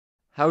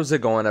How's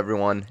it going,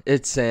 everyone?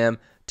 It's Sam.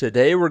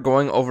 Today we're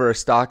going over a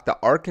stock that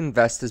Ark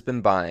Invest has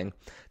been buying.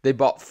 They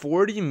bought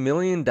 $40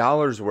 million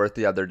worth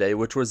the other day,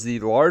 which was the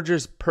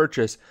largest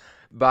purchase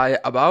by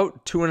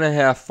about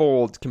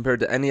 2.5-fold compared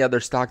to any other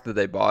stock that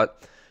they bought.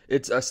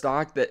 It's a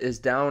stock that is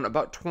down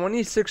about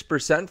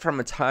 26% from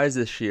its highs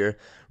this year,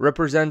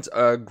 represents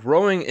a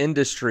growing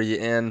industry,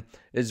 and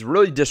is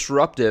really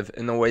disruptive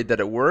in the way that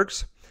it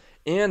works.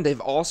 And they've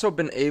also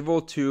been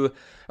able to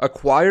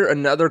acquire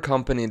another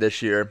company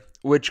this year,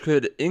 which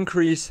could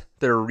increase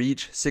their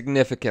reach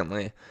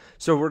significantly.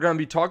 So we're going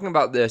to be talking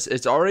about this.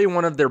 It's already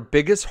one of their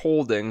biggest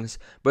holdings,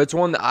 but it's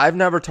one that I've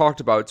never talked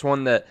about. It's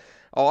one that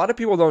a lot of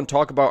people don't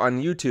talk about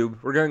on YouTube.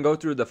 We're going to go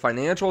through the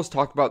financials,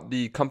 talk about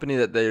the company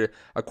that they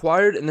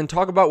acquired, and then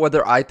talk about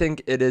whether I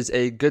think it is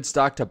a good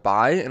stock to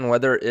buy and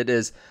whether it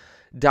is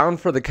down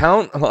for the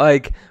count,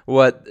 like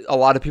what a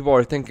lot of people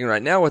are thinking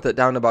right now, with it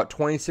down about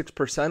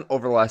 26%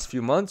 over the last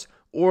few months,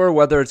 or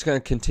whether it's going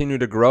to continue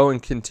to grow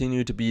and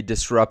continue to be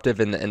disruptive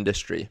in the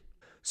industry.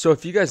 So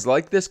if you guys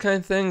like this kind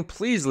of thing,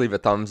 please leave a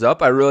thumbs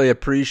up. I really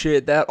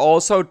appreciate that.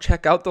 Also,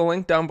 check out the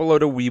link down below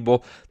to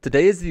WeBull.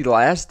 Today is the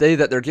last day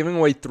that they're giving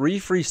away 3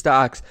 free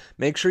stocks.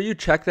 Make sure you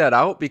check that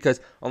out, because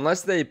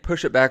unless they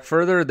push it back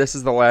further, this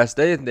is the last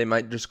day. They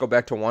might just go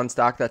back to one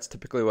stock. That's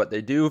typically what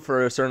they do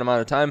for a certain amount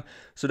of time.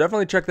 So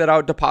definitely check that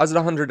out. Deposit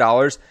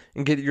 $100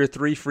 and get your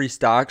 3 free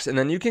stocks, and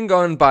then you can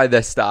go and buy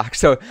this stock.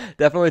 So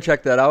definitely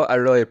check that out. I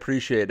really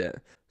appreciate it.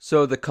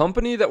 So the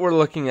company that we're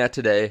looking at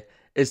today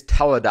is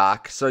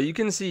Teladoc. So you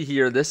can see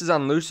here, this is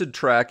on Lucid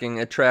Tracking.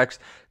 It tracks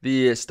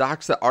the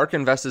stocks that Ark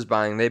Invest is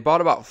buying. They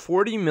bought about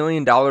 $40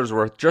 million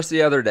worth just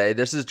the other day.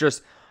 This is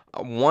just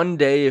 1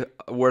 day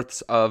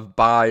worth of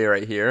buy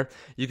right here.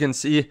 You can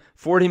see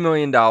 $40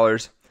 million.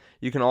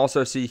 You can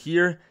also see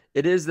here,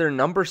 it is their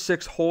number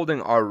 6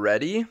 holding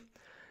already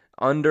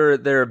under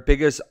their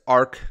biggest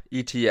Ark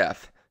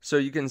ETF. So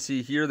you can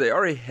see here, they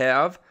already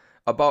have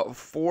about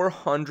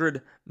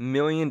 $400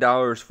 million,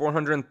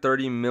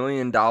 $430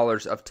 million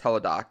of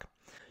Teladoc.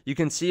 You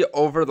can see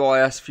over the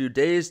last few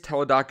days,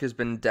 Teladoc has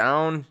been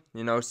down,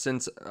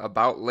 since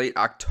about late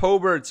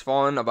October. It's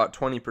fallen about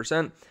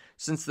 20%.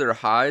 Since their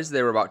highs,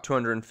 they were about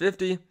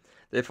 250.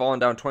 They've fallen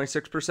down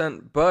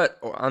 26%, but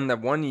on the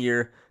 1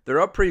 year,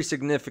 they're up pretty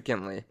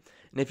significantly.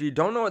 And if you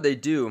don't know what they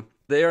do,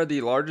 they are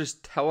the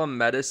largest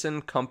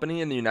telemedicine company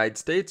in the United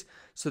States.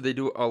 So they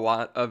do a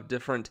lot of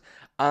different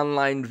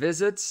online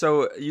visits.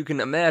 So you can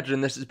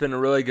imagine this has been a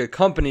really good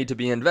company to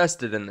be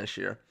invested in this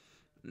year.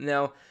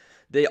 Now,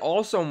 they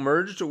also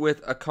merged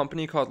with a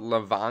company called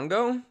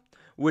Livongo,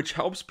 which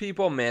helps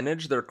people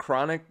manage their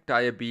chronic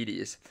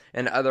diabetes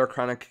and other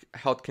chronic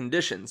health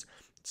conditions.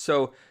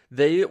 So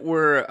they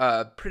were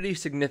a pretty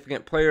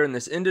significant player in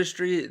this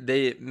industry.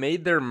 They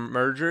made their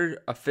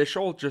merger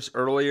official just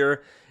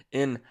earlier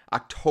in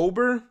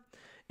October.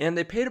 And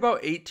they paid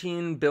about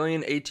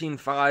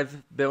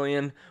 $18.5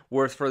 billion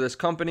worth for this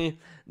company.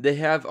 They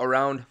have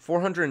around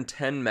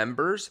 410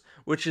 members,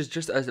 which is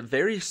just a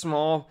very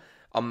small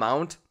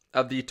amount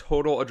of the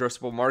total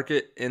addressable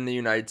market in the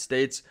United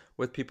States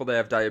with people that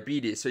have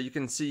diabetes. So you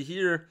can see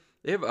here,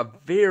 they have a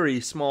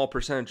very small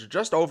percentage,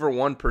 just over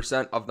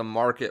 1% of the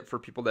market for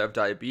people that have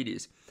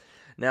diabetes.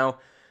 Now,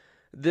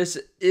 this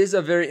is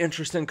a very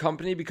interesting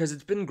company because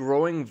it's been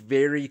growing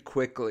very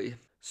quickly.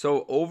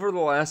 So over the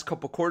last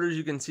couple quarters,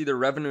 you can see the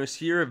revenues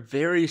here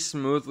very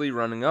smoothly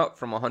running up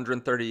from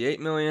 138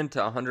 million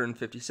to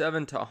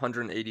 157 to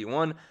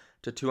 181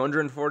 to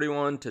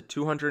 241 to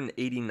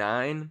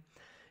 289.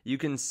 You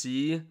can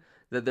see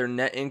that their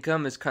net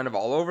income is kind of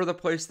all over the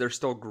place. They're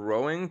still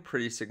growing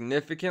pretty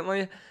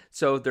significantly.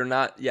 So they're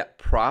not yet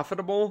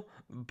profitable,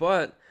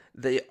 but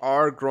they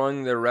are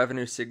growing their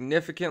revenue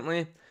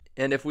significantly.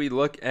 And if we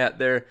look at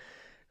their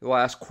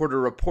last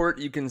quarter report,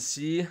 you can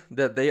see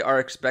that they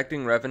are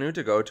expecting revenue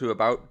to go to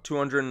about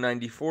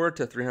 294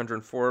 to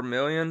 304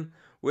 million,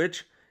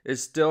 which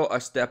is still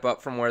a step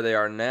up from where they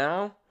are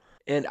now.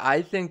 And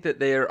I think that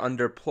they are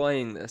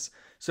underplaying this.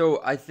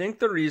 So I think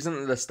the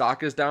reason that the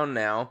stock is down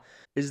now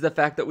is the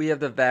fact that we have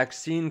the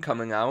vaccine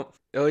coming out.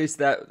 At least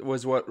that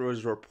was what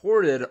was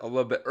reported a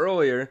little bit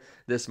earlier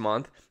this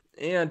month.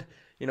 And,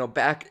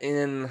 back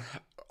in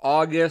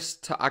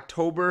August to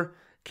October,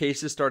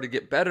 cases started to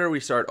get better.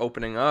 We start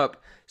opening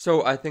up.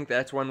 So I think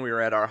that's when we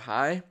were at our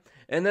high.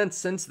 And then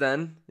since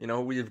then,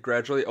 we've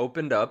gradually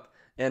opened up,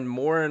 and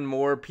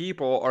more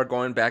people are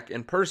going back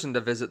in person to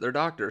visit their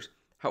doctors.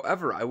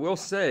 However, I will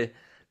say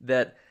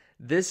that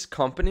this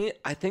company,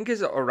 I think,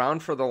 is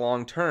around for the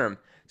long term.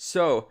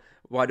 So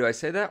why do I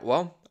say that?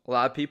 Well, a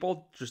lot of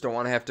people just don't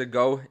want to have to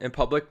go in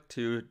public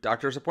to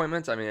doctor's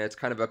appointments. I mean, it's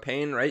kind of a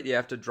pain, right? You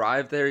have to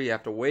drive there, you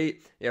have to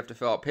wait, you have to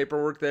fill out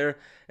paperwork there,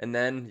 and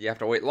then you have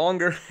to wait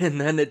longer, and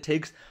then it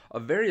takes a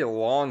very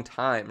long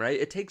time, right?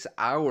 It takes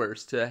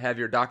hours to have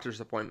your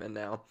doctor's appointment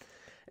now.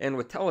 And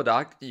with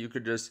Teladoc, you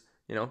could just,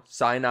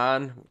 sign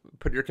on,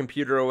 put your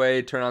computer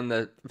away, turn on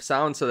the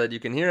sound so that you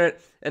can hear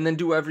it, and then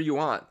do whatever you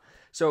want.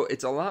 So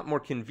it's a lot more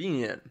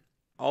convenient.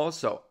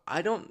 Also,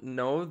 I don't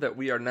know that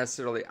we are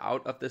necessarily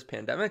out of this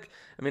pandemic.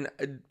 I mean,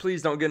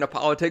 please don't get into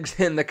politics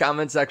in the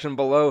comment section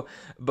below,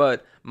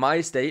 but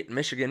my state,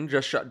 Michigan,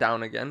 just shut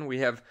down again. We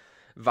have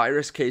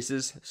virus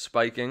cases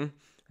spiking.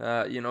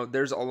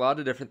 There's a lot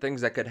of different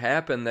things that could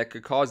happen that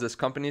could cause this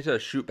company to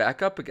shoot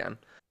back up again.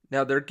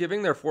 Now, they're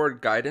giving their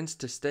forward guidance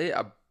to stay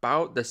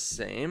about the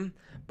same,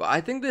 but I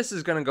think this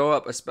is going to go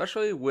up,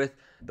 especially with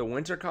the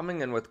winter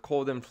coming and with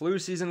cold and flu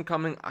season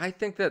coming. I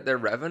think that their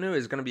revenue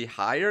is going to be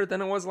higher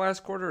than it was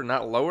last quarter,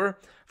 not lower.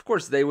 Of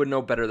course, they would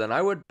know better than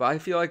I would, but I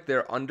feel like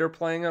they're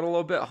underplaying it a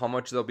little bit, how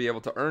much they'll be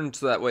able to earn,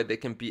 so that way they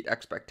can beat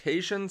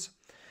expectations.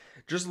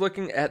 Just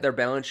looking at their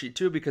balance sheet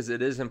too, because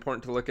it is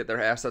important to look at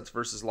their assets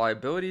versus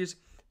liabilities,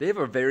 they have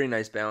a very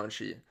nice balance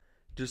sheet.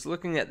 Just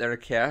looking at their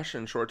cash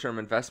and short-term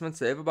investments,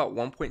 they have about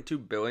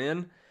 $1.2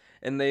 billion,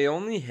 and they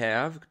only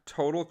have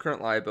total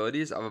current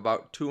liabilities of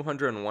about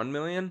 $201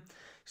 million.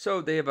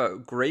 So they have a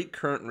great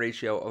current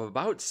ratio of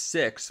about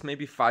 6,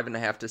 maybe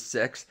 5.5 to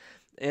 6,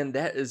 and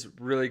that is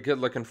really good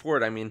looking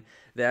forward. I mean,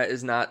 that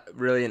is not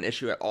really an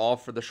issue at all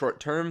for the short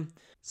term.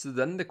 So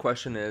then the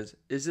question is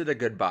it a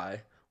good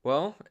buy?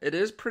 Well, it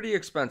is pretty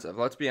expensive,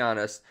 let's be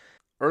honest.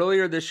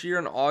 Earlier this year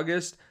in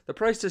August, the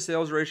price to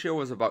sales ratio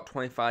was about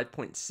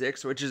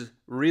 25.6, which is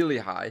really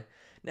high.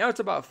 Now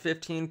it's about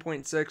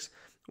 15.6,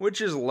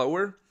 which is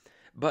lower.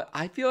 But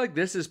I feel like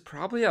this is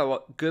probably a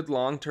good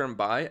long-term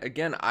buy.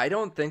 Again, I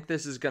don't think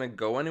this is going to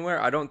go anywhere.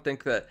 I don't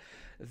think that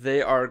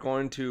they are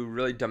going to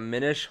really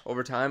diminish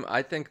over time.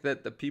 I think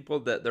that the people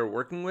that they're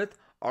working with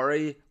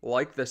already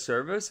like the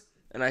service,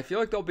 and I feel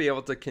like they'll be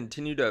able to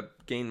continue to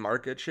gain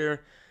market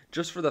share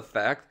just for the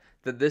fact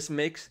that this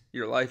makes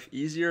your life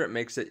easier. It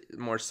makes it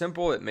more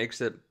simple. It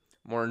makes it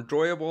more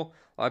enjoyable.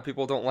 A lot of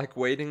people don't like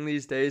waiting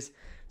these days.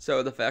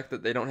 So the fact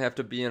that they don't have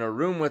to be in a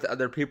room with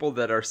other people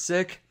that are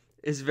sick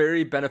is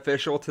very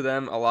beneficial to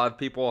them. A lot of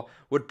people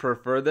would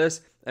prefer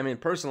this. I mean,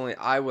 personally,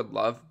 I would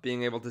love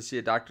being able to see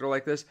a doctor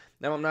like this.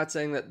 Now, I'm not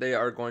saying that they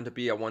are going to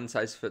be a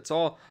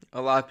one-size-fits-all.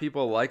 A lot of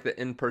people like the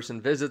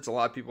in-person visits. A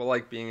lot of people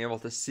like being able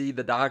to see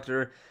the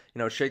doctor,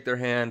 shake their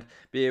hand,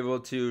 be able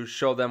to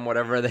show them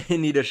whatever they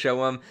need to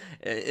show them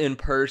in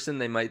person.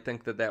 They might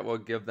think that that will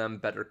give them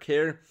better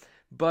care.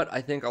 But I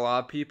think a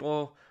lot of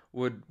people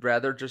would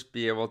rather just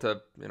be able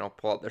to,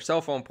 pull out their cell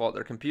phone, pull out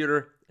their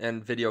computer,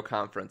 and video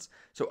conference.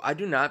 So I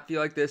do not feel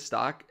like this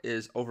stock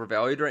is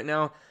overvalued right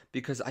now,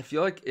 because I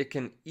feel like it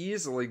can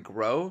easily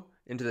grow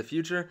into the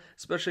future,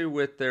 especially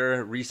with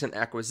their recent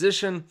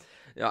acquisition.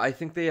 I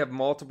think they have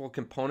multiple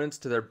components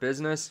to their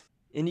business.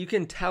 And you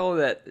can tell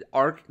that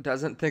Ark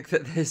doesn't think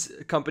that this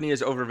company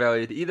is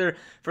overvalued either,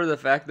 for the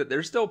fact that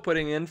they're still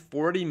putting in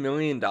 $40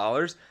 million.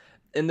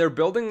 And they're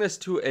building this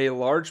to a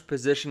large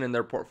position in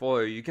their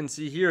portfolio. You can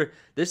see here,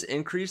 this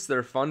increased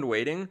their fund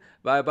weighting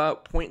by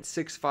about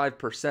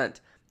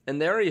 0.65%.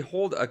 And they already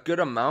hold a good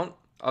amount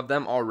of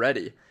them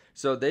already.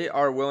 So they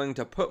are willing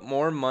to put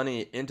more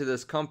money into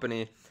this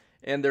company,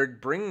 and they're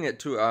bringing it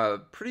to a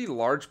pretty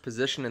large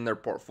position in their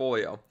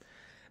portfolio.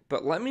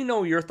 But let me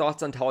know your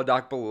thoughts on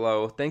Teladoc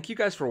below. Thank you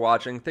guys for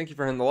watching. Thank you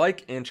for hitting the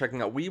like and checking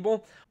out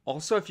WeBull.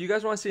 Also, if you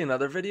guys want to see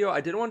another video,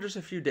 I did one just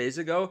a few days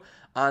ago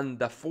on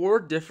the 4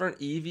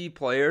 different EV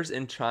players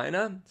in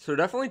China. So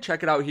definitely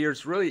check it out here.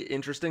 It's really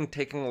interesting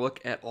taking a look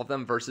at all of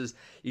them versus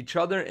each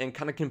other and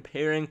kind of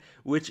comparing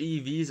which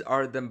EVs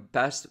are the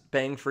best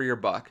bang for your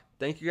buck.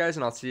 Thank you guys,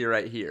 and I'll see you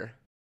right here.